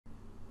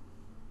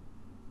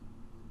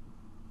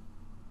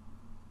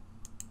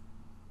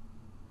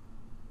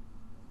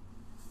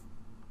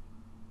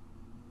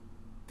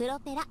プロ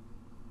ペラ。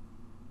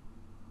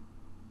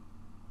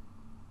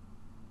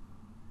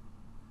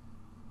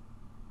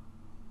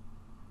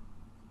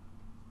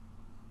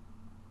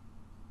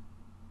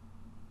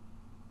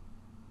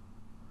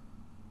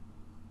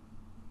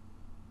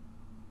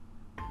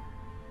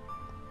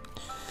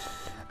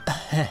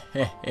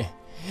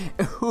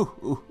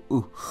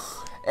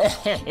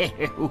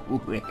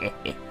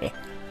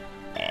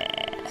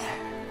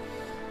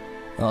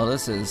Oh,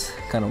 this is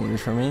kind of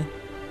weird for me.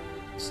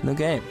 It's a new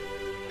game.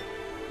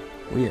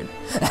 Weird.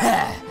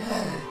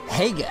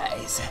 Hey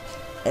guys,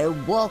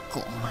 and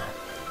welcome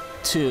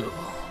to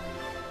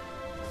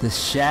the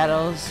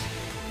Shadows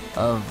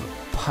of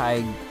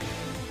Pygmalion.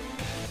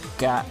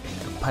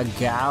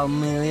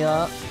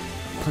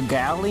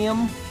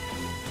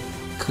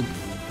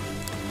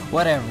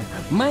 Whatever.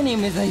 My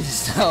name is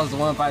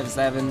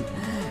Shadows157,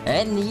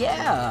 and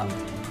yeah,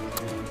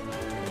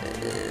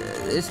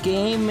 this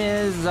game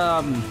is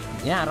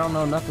yeah, I don't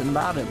know nothing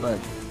about it, but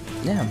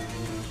yeah,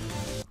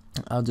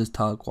 I'll just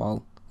talk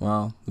while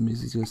the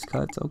music just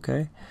cuts.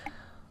 Okay,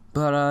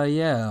 but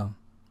yeah,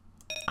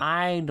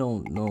 I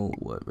don't know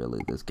what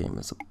really this game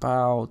is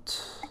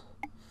about.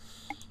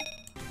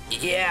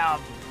 Yeah,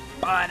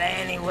 but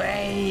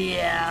anyway,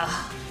 yeah.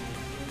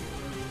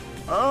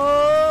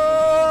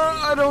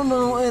 I don't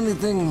know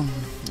anything.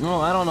 No,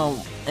 I don't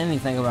know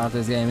anything about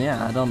this game.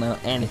 Yeah, I don't know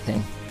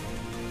anything.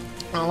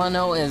 All I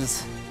know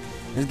is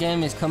this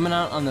game is coming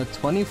out on the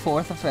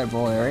 24th of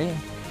February,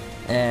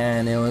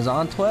 and it was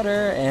on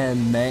Twitter,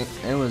 and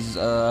it was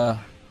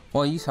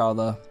well, you saw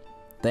the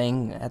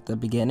thing at the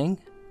beginning,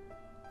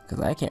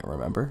 because I can't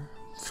remember.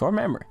 Short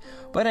memory.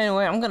 But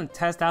anyway, I'm gonna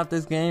test out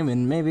this game,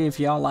 and maybe if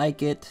y'all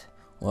like it,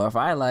 or if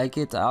I like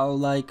it, I'll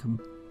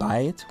buy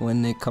it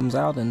when it comes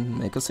out and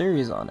make a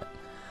series on it.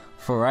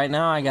 For right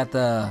now, I got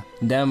the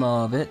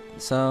demo of it,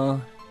 so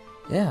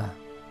yeah,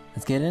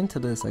 let's get into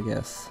this, I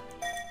guess.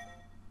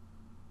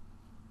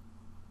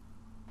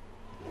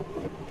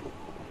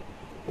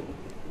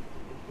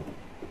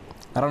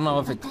 I don't know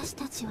if it...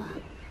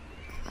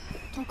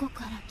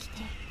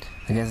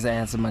 I guess that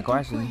answered my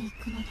question.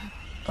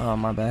 Oh,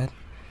 my bad.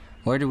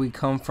 Where do we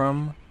come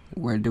from?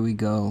 Where do we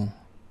go?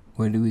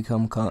 Where do we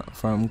come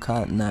from,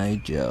 Cotton Eye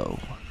Joe?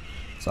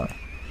 Sorry.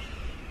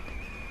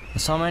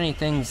 So many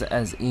things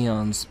as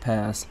eons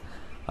pass.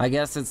 I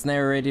guess it's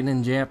narrated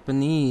in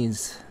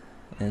Japanese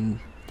and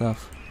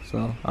stuff,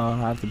 so I'll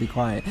have to be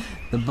quiet.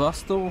 The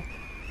bustle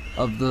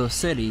of the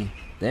city,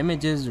 the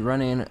images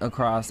running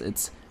across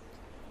its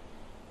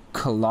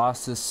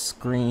colossus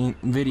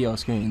video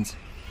screens,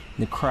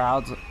 the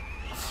crowds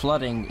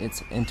flooding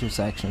its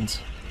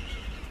intersections.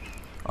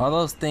 All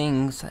those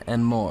things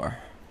and more.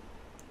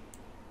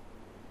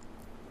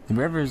 The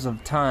rivers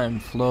of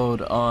time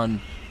flowed on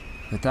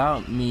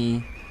without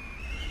me,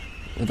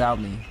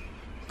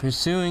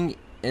 pursuing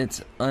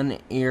its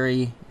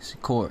unerring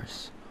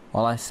course,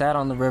 while I sat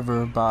on the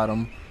river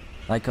bottom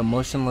like a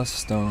motionless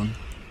stone.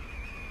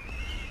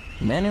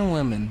 Men and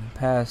women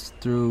passed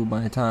through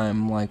my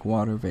time like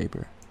water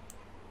vapor,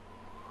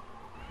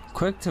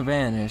 quick to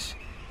vanish,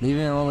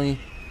 leaving only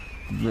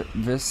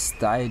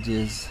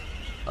vestiges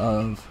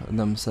of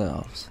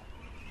themselves.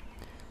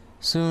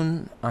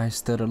 Soon I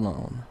stood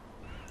alone.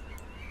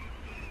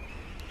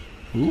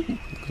 Ooh, look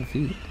at the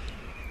feet.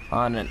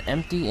 On an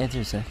empty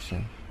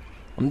intersection.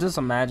 I'm just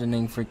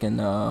imagining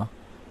freaking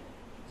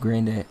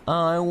Green Day.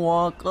 I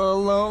walk a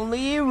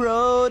lonely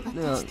road.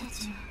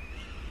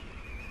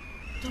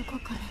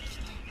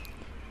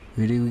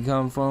 Where do we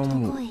come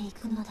from?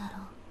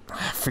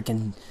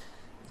 Freaking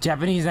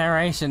Japanese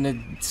narration,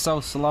 it's so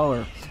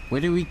slower. Where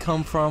do we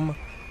come from?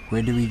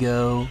 Where do we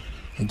go?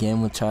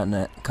 Again with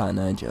Cotton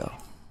Eye Joe.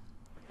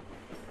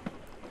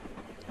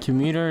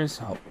 Commuters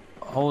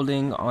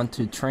holding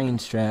onto train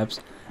straps,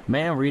 a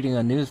man reading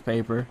a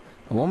newspaper,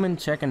 a woman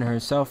checking her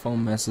cell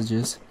phone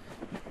messages,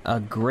 a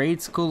grade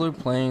schooler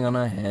playing on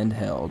a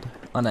handheld.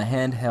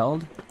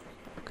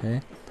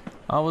 Okay.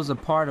 I was a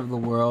part of the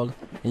world,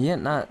 and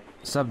yet not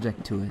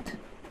subject to it.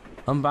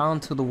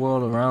 Unbound to the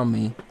world around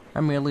me, I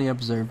merely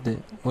observed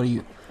it. What do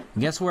you... I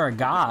guess we're a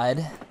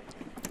god.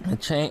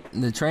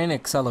 The train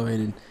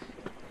accelerated.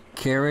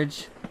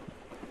 Carriage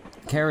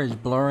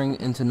blurring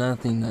into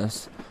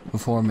nothingness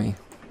before me.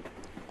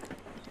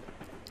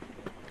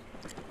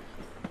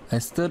 I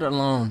stood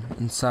alone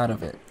inside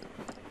of it.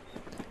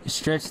 It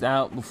stretched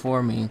out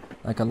before me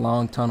like a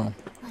long tunnel.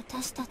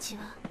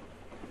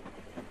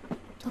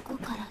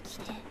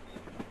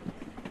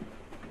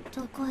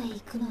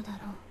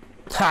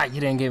 Ha!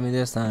 You didn't get me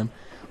this time.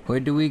 Where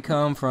do we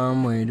come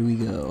from? Where do we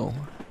go?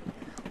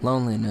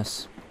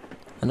 Loneliness.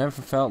 I never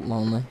felt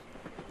lonely.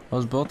 I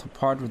was both a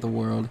part of the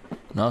world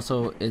and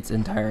also its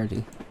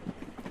entirety.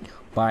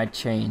 But I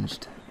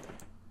changed.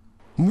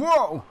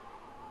 Whoa!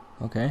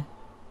 Okay.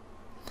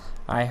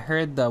 I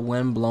heard the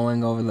wind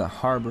blowing over the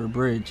harbor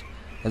bridge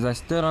as I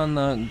stood on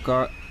the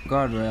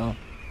guardrail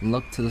and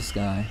looked to the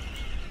sky.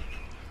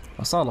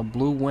 I saw the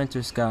blue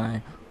winter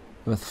sky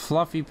with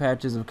fluffy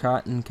patches of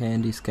cotton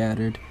candy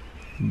scattered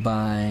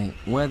by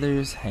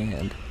weather's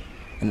hand,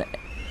 and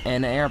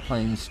and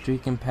airplanes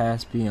streaking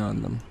past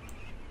beyond them.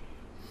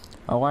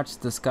 I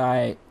watched the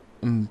sky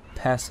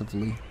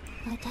impassively.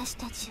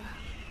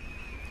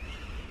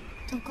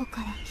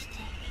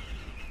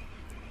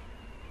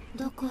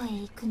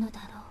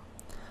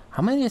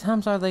 How many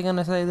times are they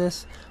gonna say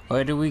this?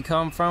 Where do we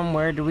come from?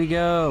 Where do we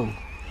go?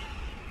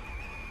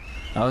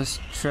 I was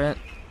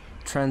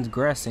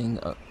transgressing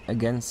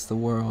against the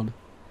world.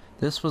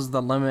 This was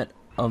the limit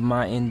of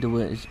my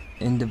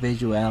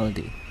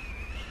individuality.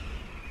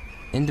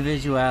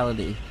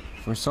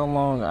 For so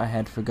long I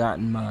had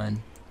forgotten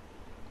mine.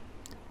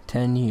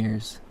 10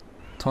 years.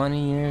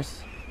 20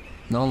 years?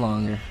 No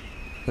longer.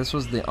 This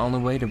was the only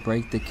way to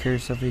break the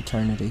curse of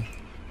eternity.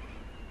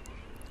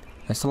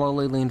 I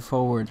slowly leaned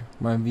forward,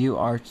 my view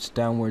arched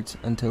downwards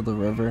until the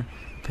river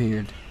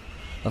appeared.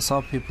 I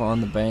saw people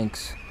on the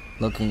banks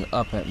looking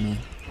up at me.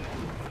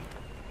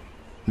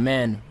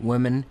 Men,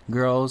 women,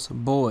 girls,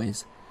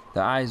 boys.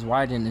 Their eyes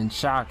widened in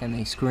shock and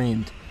they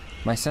screamed.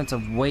 My sense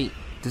of weight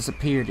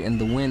disappeared and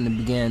the wind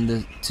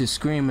began to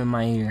scream in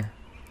my ear.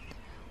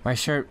 My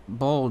shirt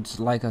bulged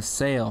like a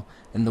sail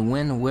and the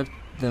wind whipped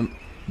the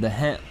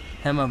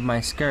hem of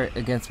my skirt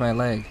against my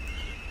leg.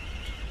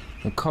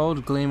 The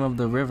cold gleam of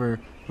the river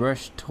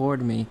rushed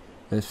toward me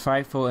with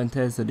frightful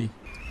intensity,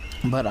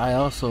 but I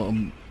also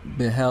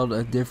beheld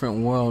a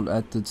different world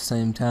at the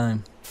same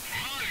time.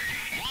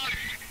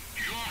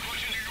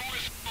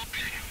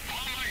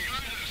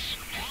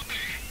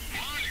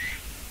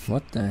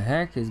 What the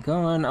heck is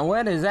going on?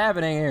 What is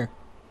happening here?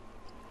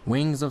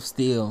 Wings of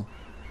steel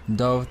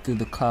dove through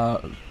the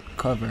cloud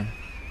cover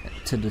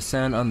to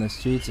descend on the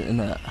streets in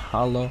a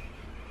hollow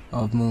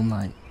of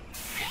moonlight.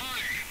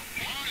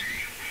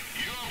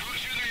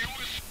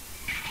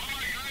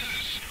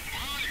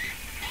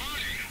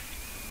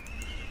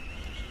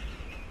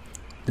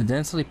 The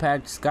densely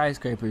packed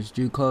skyscrapers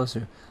drew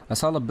closer. I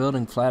saw the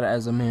building flat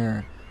as a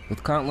mirror,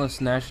 with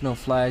countless national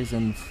flags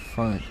in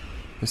front.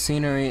 The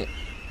scenery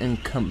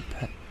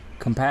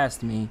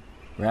encompassed me,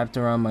 wrapped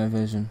around my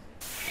vision.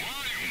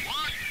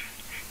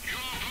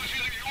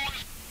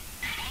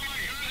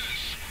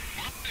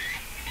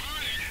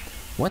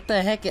 What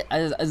the heck?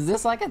 Is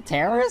this like a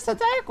terrorist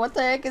attack? What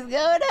the heck is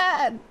going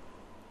on?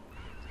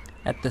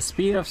 At the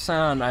speed of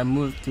sound, I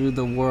moved through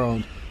the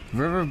world, the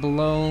river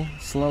below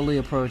slowly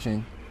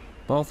approaching.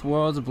 Both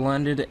worlds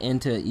blended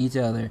into each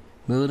other,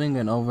 moving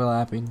and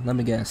overlapping. Let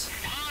me guess.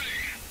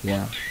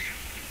 Yeah.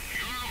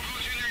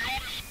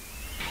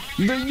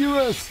 The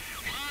U.S.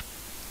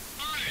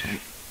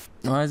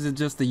 Why is it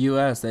just the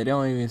U.S.? They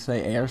don't even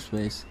say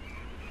airspace.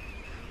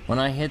 When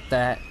I hit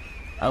that,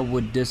 I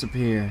would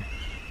disappear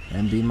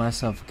and be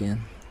myself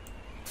again.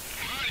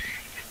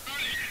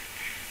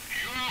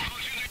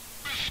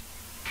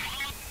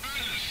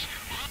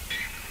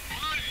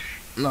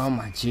 Oh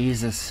my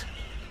Jesus.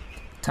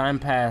 Time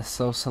passed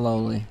so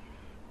slowly.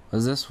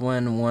 Was this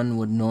when one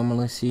would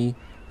normally see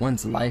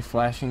one's life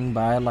flashing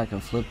by like a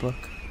flipbook?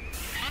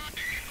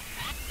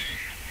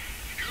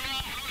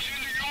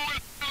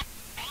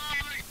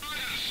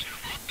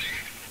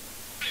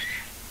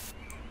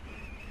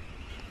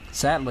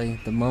 Sadly,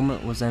 the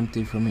moment was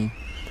empty for me.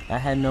 I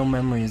had no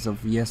memories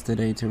of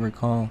yesterday to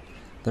recall.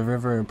 The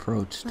river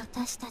approached.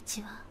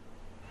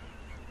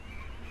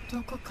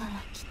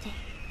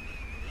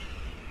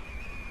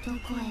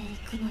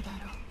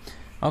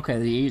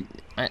 Okay,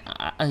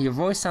 your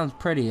voice sounds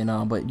pretty and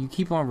all, but you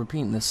keep on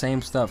repeating the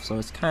same stuff, so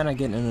it's kind of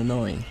getting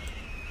annoying.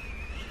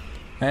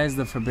 That is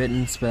the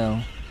forbidden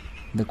spell,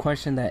 the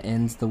question that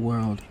ends the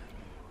world.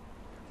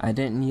 I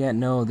didn't yet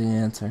know the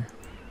answer.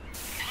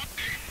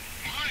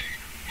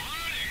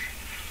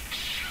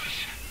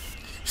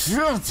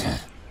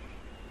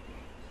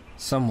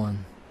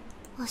 Someone.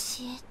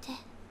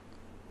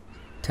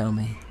 Tell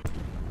me.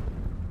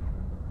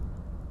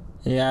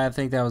 Yeah, I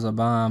think that was a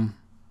bomb.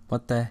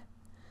 What the?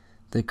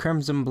 The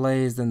crimson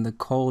blaze and the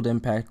cold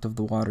impact of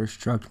the water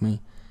struck me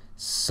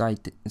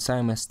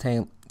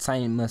simultaneously.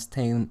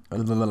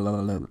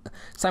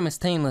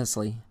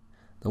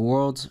 The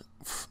worlds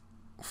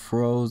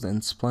froze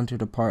and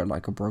splintered apart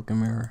like a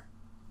broken mirror.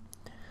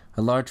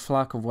 A large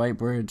flock of white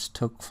birds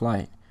took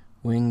flight,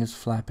 wings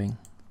flapping.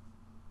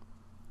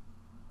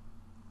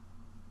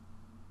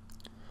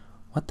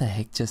 What the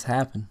heck just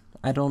happened?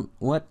 I don't...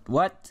 What?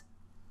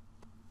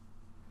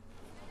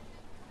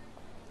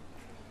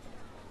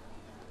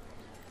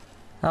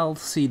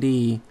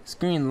 LCD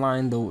screen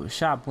lined the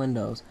shop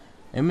windows.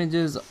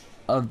 Images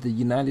of the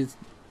United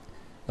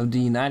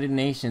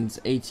Nations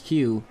HQ,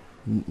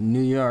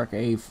 New York.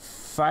 A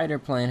fighter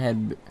plane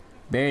had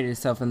buried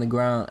itself in the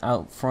ground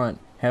out front,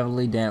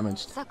 heavily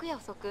damaged.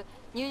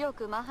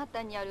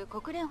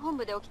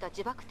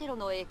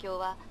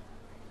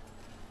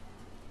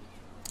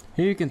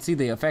 Here you can see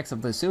the effects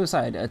of the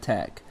suicide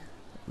attack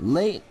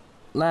late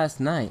last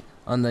night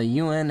on the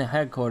UN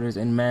headquarters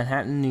in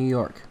Manhattan, New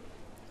York.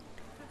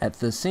 At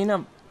the scene,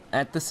 a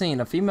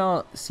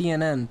female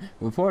CNN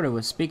reporter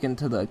was speaking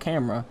to the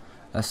camera.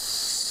 A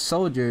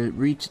soldier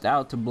reached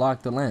out to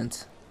block the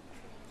lens.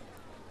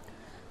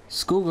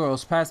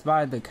 Schoolgirls passed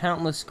by the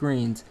countless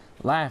screens,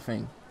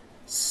 laughing.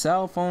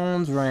 Cell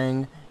phones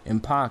rang in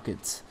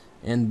pockets,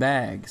 in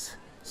bags.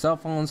 Cell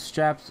phone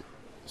straps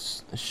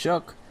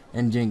shook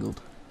and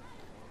jingled.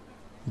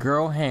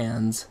 Girl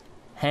hands,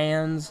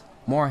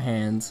 more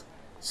hands,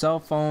 cell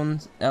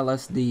phones,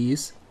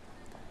 LSDs.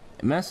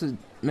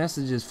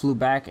 Messages flew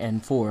back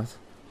and forth.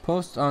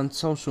 Posts on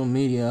social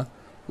media,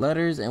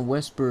 letters and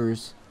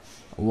whispers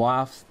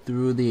waft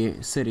through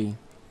the city.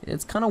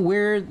 It's kind of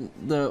weird,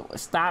 the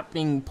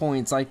stopping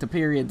points, like the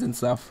periods and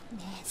stuff.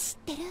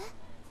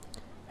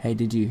 Hey,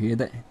 did you hear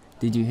that?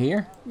 Did you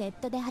hear?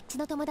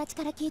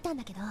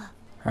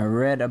 I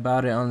read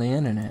about it on the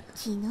internet.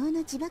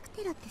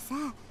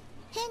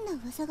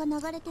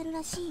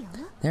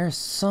 There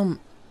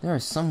are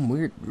some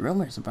weird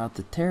rumors about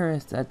the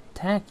terrorist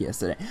attack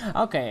yesterday.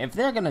 Okay, if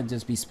they're gonna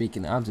just be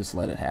speaking, I'll just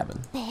let it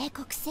happen.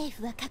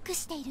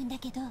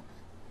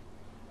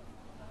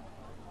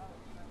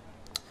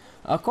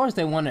 Of course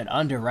they want it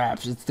under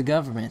wraps. It's the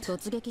government.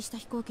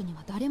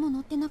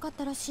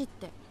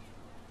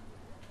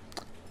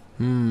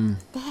 Hmm.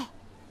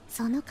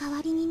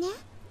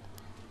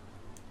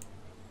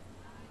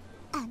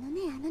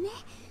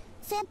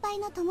 先輩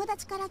の友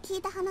達から聞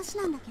いた話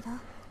なんだけど、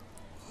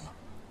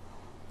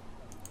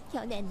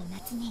去年の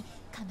夏に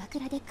鎌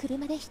倉で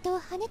車で人を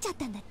跳ねちゃっ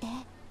たんだって。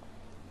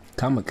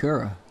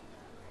Kamakura.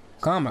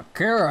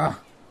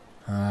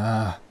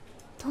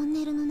 トン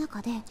ネルの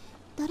中で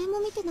誰も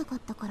見てなかっ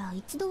たから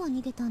一度は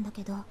逃げたんだ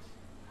けど、や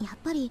っ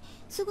ぱり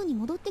すぐに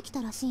戻ってき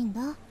たらしいん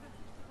だ。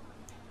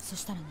そ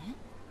したらね。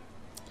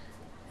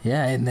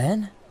Yeah, and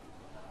then?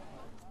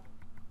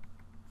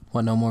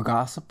 What, no more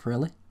gossip,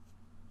 really?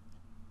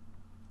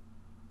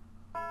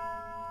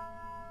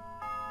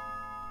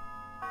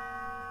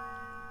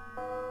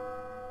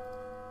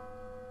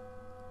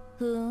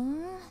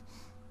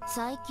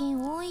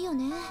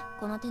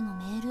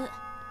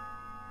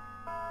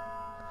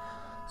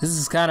 This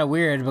is kind of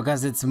weird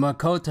because it's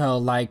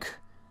Makoto, like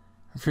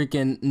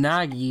freaking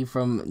Nagi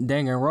from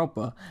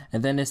Danganronpa,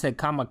 and then it said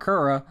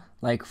Kamakura,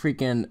 like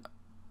freaking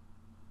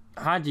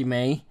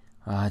Hajime.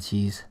 Ah,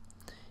 jeez.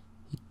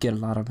 You get a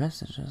lot of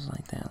messages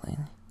like that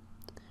lately.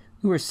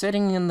 We were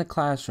sitting in the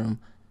classroom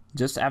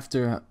just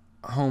after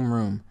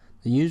homeroom.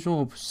 The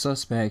usual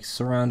suspects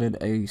surrounded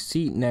a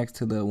seat next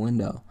to the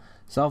window.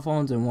 Cell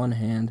phones in one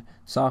hand,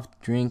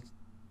 soft drink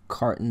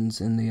cartons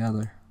in the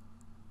other.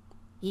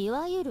 い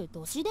わゆる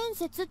都市伝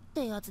説っ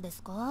てやつで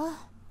すか?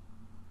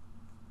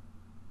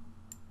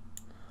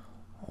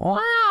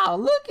 Wow,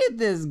 look at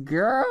this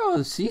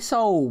girl. She's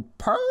so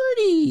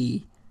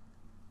pretty.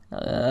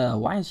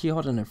 Why is she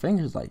holding her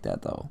fingers like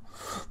that though?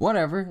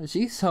 Whatever.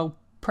 She's so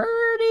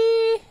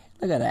pretty.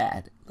 Look at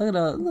that. Look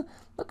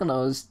at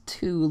those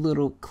two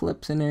little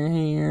clips in her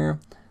hair.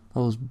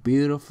 Those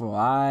beautiful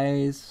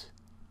eyes.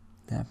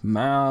 That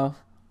mouth.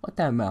 What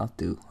that mouth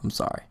do? I'm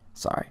sorry.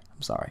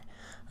 I'm sorry.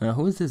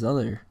 Who is this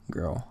other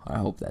girl? I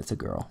hope that's a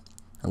girl.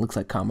 It looks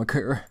like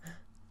Kamakura.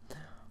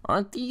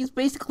 Aren't these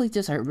basically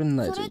just urban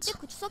legends?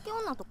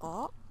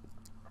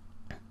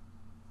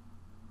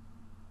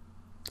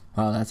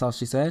 Oh, that's all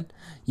she said?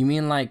 You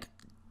mean like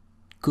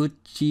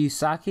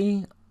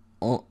Kuchisaki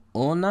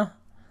Onna?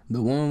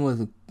 The woman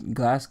with a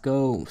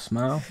Glasgow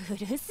smile?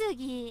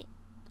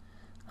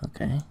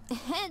 Okay.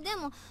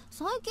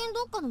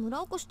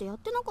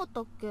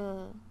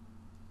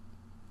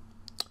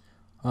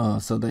 Oh,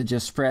 so they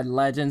just spread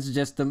legends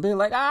just to be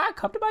like,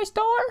 come to my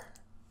store?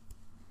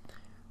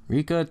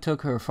 Rika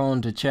took her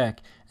phone to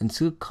check, and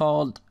Sue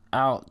called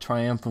out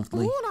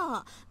triumphantly.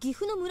 Hora!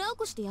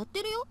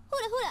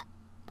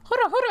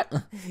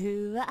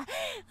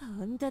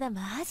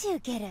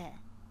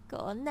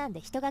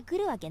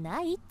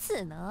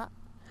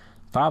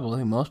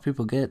 Probably most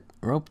people get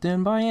roped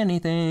in by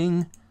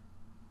anything.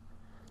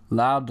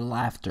 Loud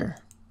laughter.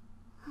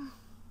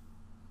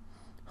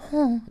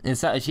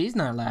 She's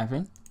not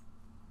laughing.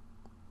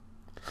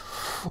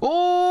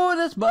 Oh,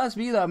 this must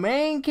be the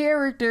main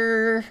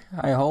character.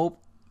 I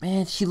hope.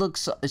 Man, she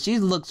looks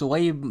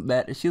way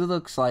better. She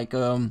looks like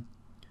a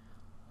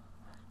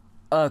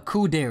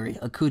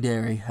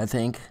Kuderi, I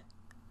think.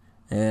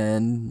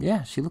 And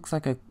yeah, she looks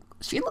like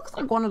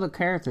one of the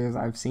characters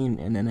I've seen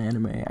in an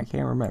anime. I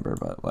can't remember,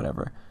 but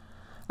whatever.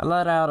 I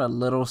let out a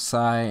little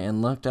sigh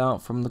and looked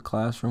out from the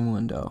classroom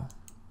window.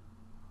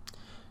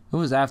 It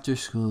was after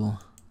school.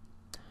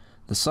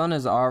 The sun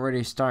is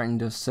already starting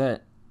to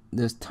set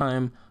this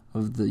time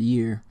of the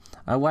year.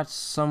 I watched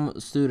some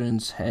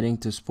students heading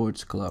to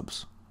sports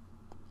clubs.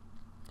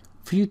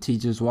 Few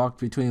teachers walked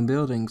between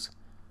buildings.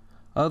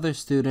 Other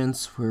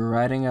students were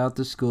riding out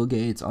the school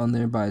gates on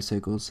their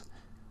bicycles.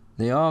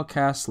 They all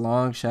cast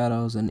long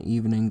shadows in the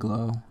evening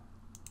glow.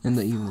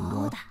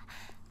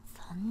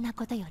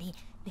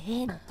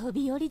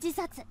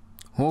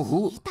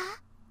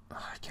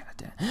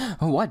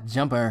 What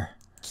jumper?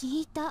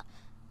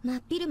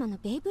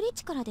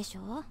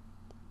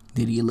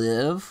 Did he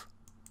live?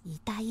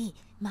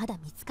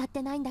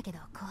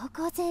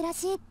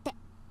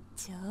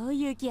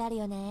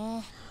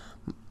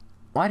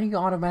 Why do you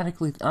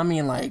automatically, I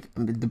mean, like,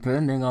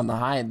 depending on the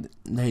height,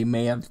 they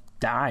may have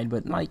died,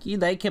 but like,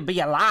 they could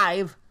be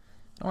alive.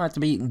 Don't have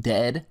to be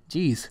dead.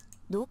 Jeez.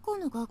 どこ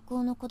の学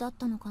校の子だっ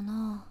たのか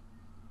な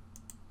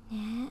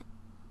ね。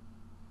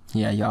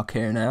 Yeah, y'all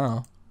care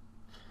now.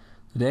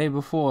 The day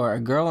before, a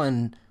girl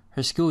in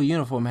her school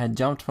uniform had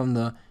jumped from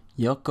the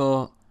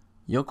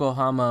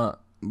Yokohama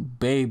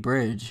Bay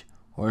Bridge,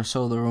 or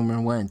so the rumor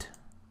went.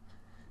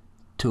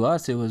 To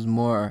us, it was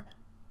more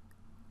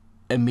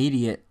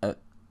immediate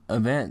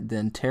event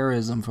than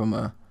terrorism from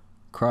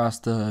across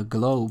the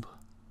globe.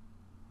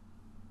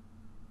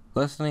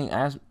 Listening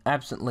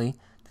absently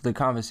to the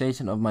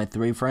conversation of my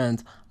three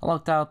friends, I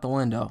looked out the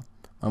window.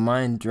 My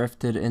mind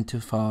drifted into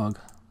fog.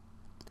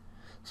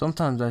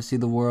 Sometimes I see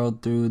the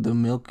world through the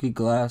milky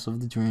glass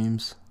of the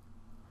dreams.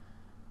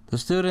 The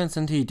students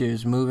and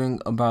teachers moving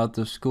about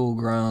the school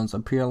grounds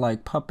appear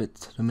like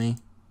puppets to me.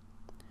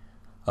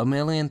 A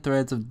million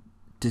threads of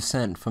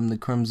descent from the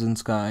crimson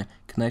sky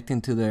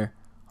connecting to their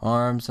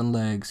arms and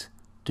legs.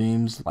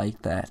 Dreams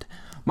like that.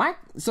 Mike,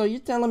 so you're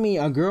telling me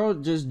a girl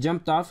just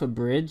jumped off a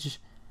bridge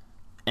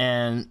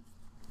and,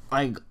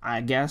 like,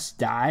 I guess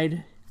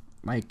died,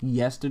 like,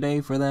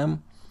 yesterday for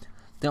them?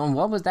 Then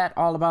what was that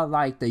all about?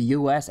 Like, the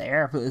U.S.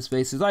 Air Force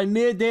is like,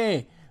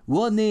 mayday,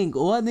 warning,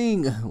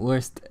 warning.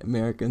 Worst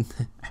American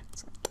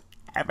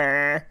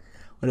ever.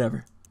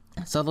 Whatever.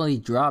 Suddenly,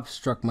 drops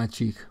struck my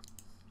cheek.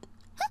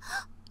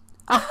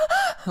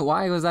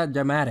 Why was that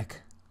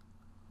dramatic?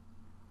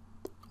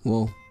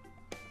 Whoa.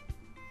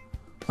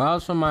 While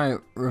from my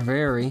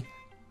reverie,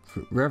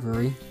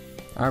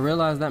 I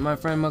realized that my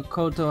friend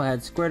Makoto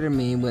had squirted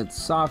me with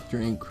soft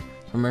drink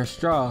from her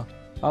straw,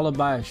 followed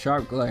by a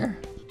sharp glare.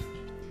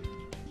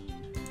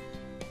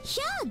 ひ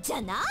ゃじ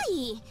ゃな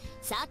い。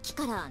さっき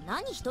から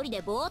何一人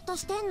でぼーっと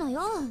してんの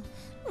よ。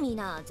みん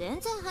な全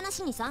然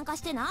話に参加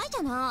してないじ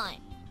ゃな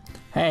い。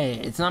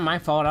Hey, it's not my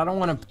fault. I don't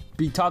want to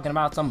be talking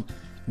about some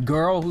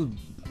girl who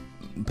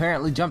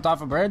apparently jumped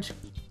off a bridge.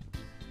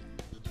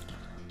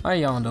 I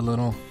yawned a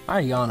little.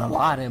 I yawn a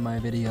lot in my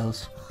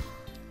videos.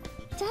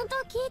 ちゃんと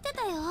聞いて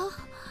たよ。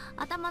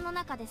頭の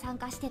中で参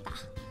加してた。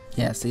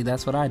Yeah, see,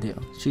 that's what I do.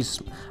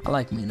 I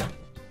like Mina.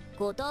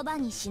 言葉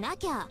にしな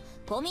きゃ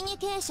コミュニ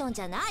ケーション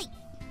じゃない。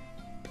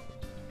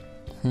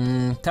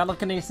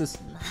Telekinesis.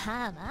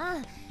 まあま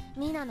あ、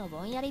ミナの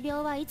ぼんやり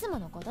病はいつも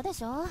のことで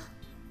しょ。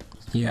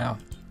Yeah.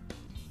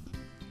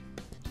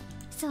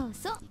 そう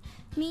そう、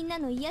みんな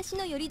の癒し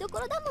の拠り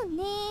所だもん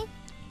ね。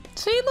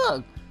See,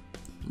 look.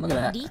 Look at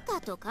that. リ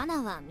カとカ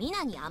ナはミ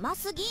ナに甘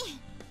すぎ。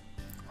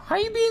How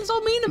you being so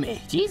mean to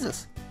me?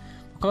 Jesus.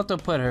 Makoto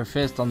put her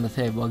fist on the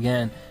table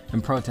again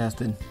and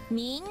protested.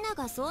 みんな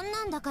がそん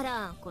なんだか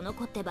ら、この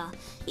子ってば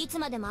いつ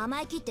までも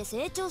甘えきって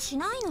成長し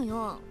ないの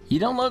よ。You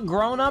don't look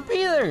grown up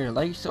either.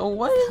 Like, so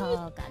what?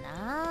 そうか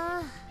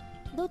な。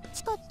どっ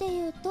ちかって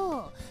いう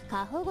と、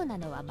過保護な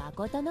のは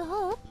誠の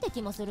方って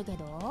気もするけ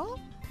ど。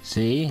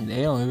See,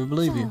 they don't even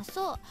believe you. そう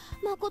そ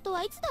う、誠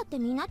はいつだって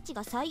ミナッチ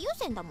が最優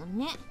先だもん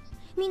ね。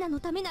ミナの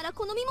ためなら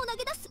この身も投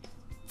げ出す。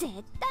絶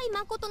対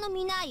誠の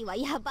ミナ愛は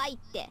やばいっ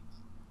て。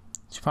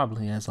She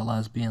probably has a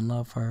lesbian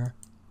love for her.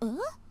 うん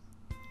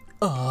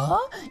？Yeah,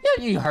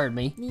 you heard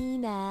me. ミ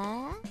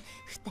ナ、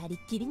二人っ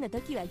きりの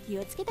時は気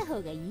をつけた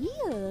方がいい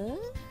よ。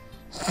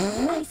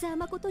愛沢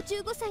誠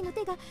15歳の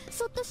手が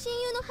そっと親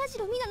友のハジ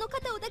ロミナの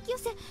肩を抱き寄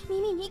せ、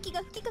耳に息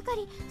が吹きかか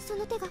り、そ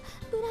の手が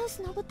ブラウ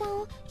スのボタ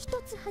ンを一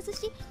つ外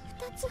し、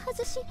二つ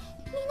外し、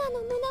ミナの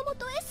胸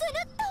元へス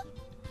ルッ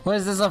と。What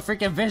is this, a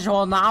freaking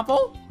visual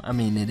novel? I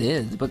mean, it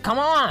is, but come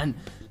on!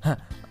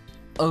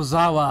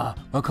 Ozawa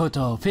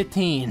Makoto,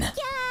 15.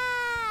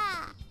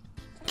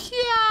 Kya!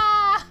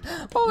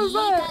 What was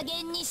that? いい加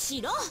減に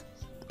しろ。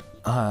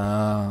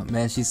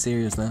Man, she's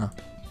serious now.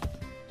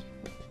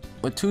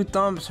 With two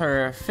thumbs,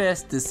 her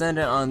fist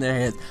descended on their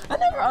heads. I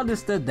never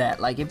understood that.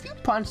 Like, if you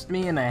punched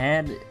me in the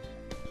head,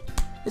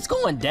 it's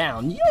going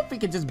down. You don't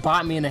think it just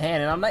bought me in the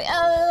head and I'm like,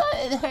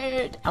 it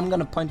hurt. I'm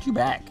gonna punch you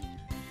back.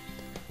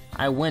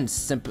 I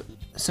winced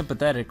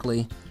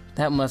sympathetically.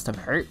 That must have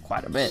hurt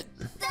quite a bit.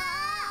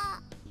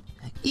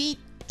 Eat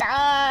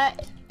that.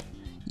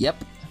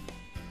 Yep.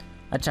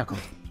 I chuckled.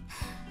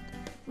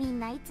 みん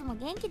ないつも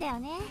元気だよ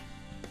ね。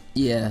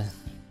Yeah.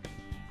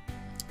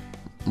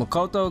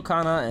 Makoto,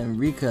 Kana, and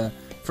Rika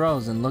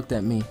froze and looked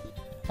at me.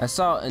 I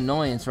saw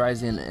annoyance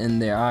rising in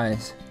their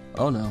eyes.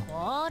 Oh no.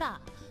 ほら、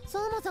そ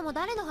もそも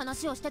誰の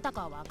話をしてた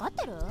か分かっ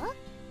てる？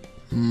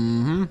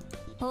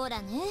ほ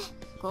らね、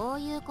こう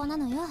いう子な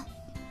のよ。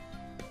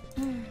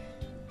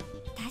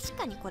確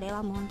かにこれ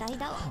は問題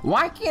だわ。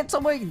Why can't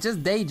somebody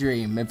just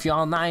daydream if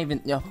y'all not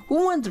even,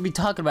 who wants to be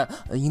talking about,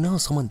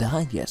 someone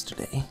died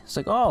yesterday? It's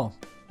like, oh,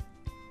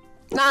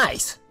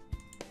 nice.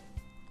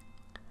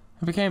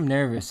 I became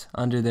nervous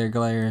under their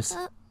glares.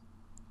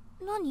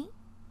 何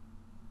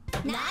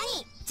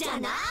じゃ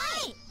ない。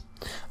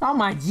 Oh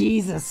my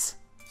Jesus.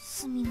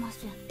 すみま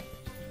せん。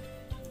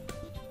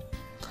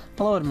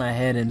I lowered my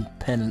head in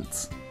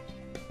penance.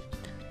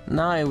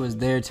 Now it was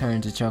their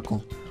turn to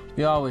chuckle.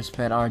 We always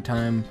spent our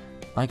time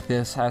like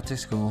this after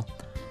school.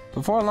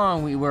 Before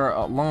long, we were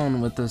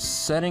alone with the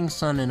setting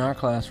sun in our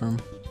classroom.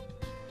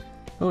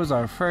 It was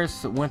our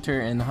first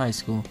winter in high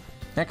school.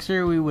 Next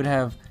year, we would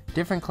have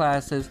different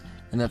classes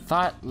and the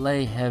thought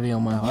lay heavy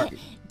on my heart.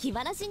 気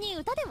晴らしに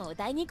歌でも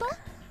歌いに行こう。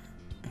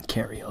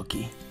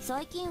 Karaoke.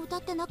 最近歌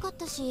ってなかっ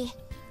たし、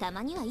た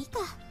まにはいいか。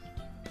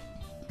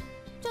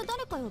じゃあ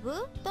誰か呼ぶ？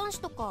男子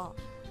とか。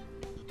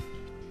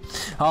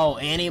 Oh,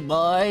 any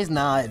boys?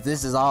 Nah,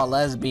 this is all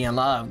lesbian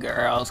love,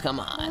 girls. Come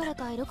on. 誰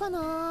かいるか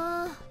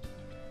な？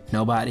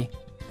 Nobody,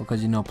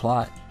 because you know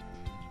plot.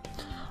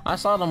 I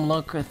saw them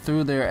look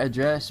through their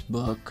address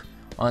book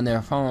on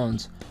their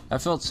phones. I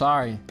felt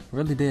sorry,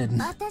 really did.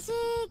 私、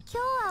今日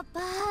はパ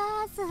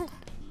ース。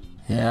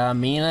 Yeah,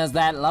 Mina's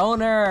that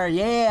loner,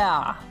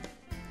 yeah!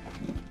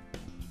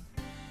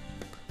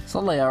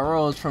 Slowly I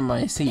rose from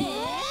my seat.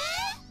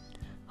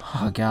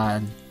 Oh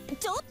god.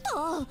 ちょっ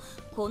と、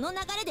この流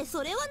れで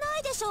それはな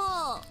いでしょう。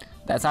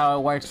 That's how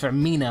it works for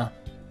Mina,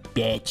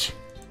 bitch.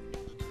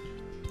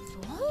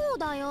 そう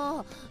だ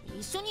よ。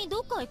一緒にど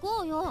っか行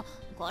こうよ。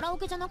カラオ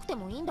ケじゃなくて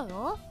もいいんだ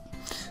よ。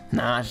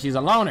 Nah, she's a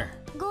loner.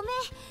 ごめん、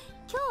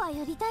今日は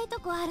寄りたいと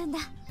こあるんだ。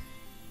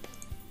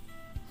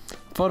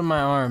 Folded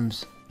my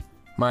arms,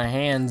 my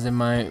hands in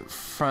my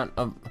front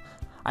of...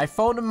 I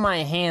folded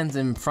my hands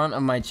in front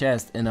of my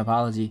chest in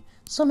apology.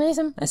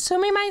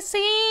 Assuming my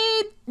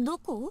seat! ど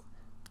こ？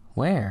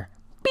 Where?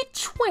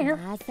 Bitch, where?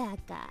 まさ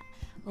か、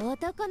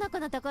男の子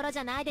のところじ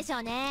ゃないでしょ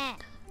うね。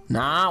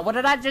 Nah, what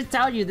did I just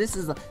tell you? This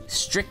is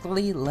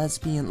strictly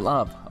lesbian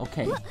love,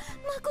 okay? ま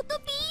こと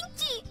ピン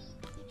チ。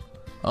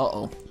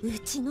 Uh-oh. う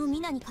ちのミ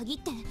ナに限っ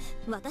て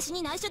私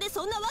に内緒で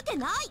そんなわけ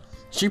ない。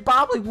 She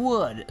probably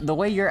would. The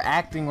way you're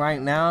acting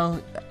right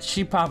now,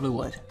 she probably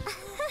would.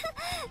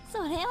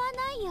 それは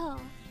ないよ。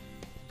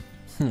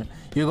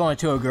 You're going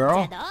to a じ girl?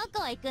 ゃあど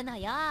こ行くの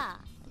よ。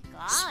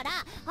ほら、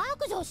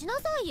白状しな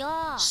さいよ。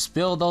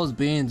 Spill those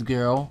beans,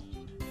 girl.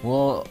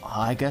 Well,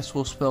 I guess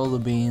we'll spill the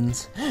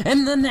beans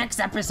in the next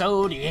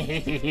episode.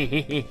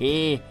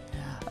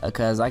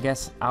 Because I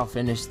guess I'll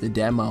finish the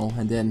demo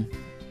and then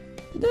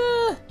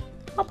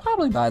I'll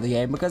probably buy the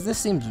game because this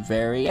seems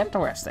very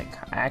interesting.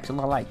 I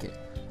actually like it.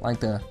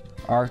 Like the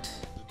art,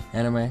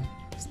 anime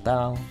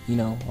style, you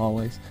know,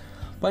 always.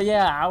 But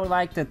yeah, I would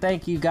like to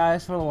thank you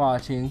guys for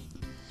watching.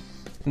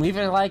 Leave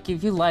a like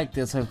if you like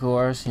this, of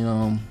course. You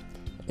know,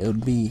 it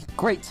would be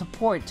great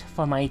support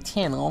for my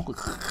channel.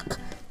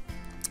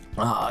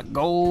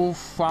 Go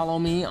follow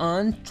me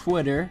on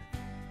Twitter.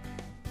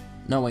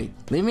 No, wait.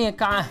 Leave a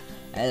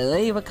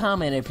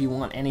comment if you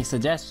want any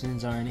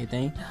suggestions or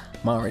anything.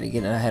 I'm already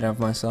getting ahead of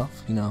myself,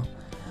 you know.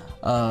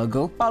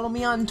 Go follow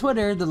me on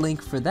Twitter. The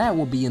link for that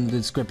will be in the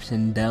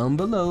description down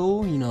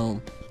below. You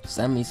know,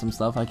 send me some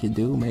stuff I could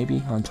do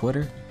maybe on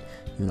Twitter.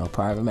 You know,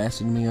 private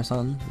message me or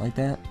something like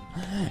that.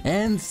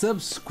 And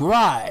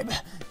subscribe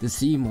to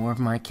see more of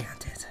my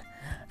content.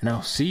 And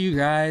I'll see you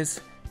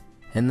guys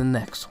in the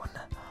next one.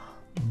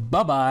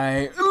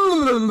 Bye-bye.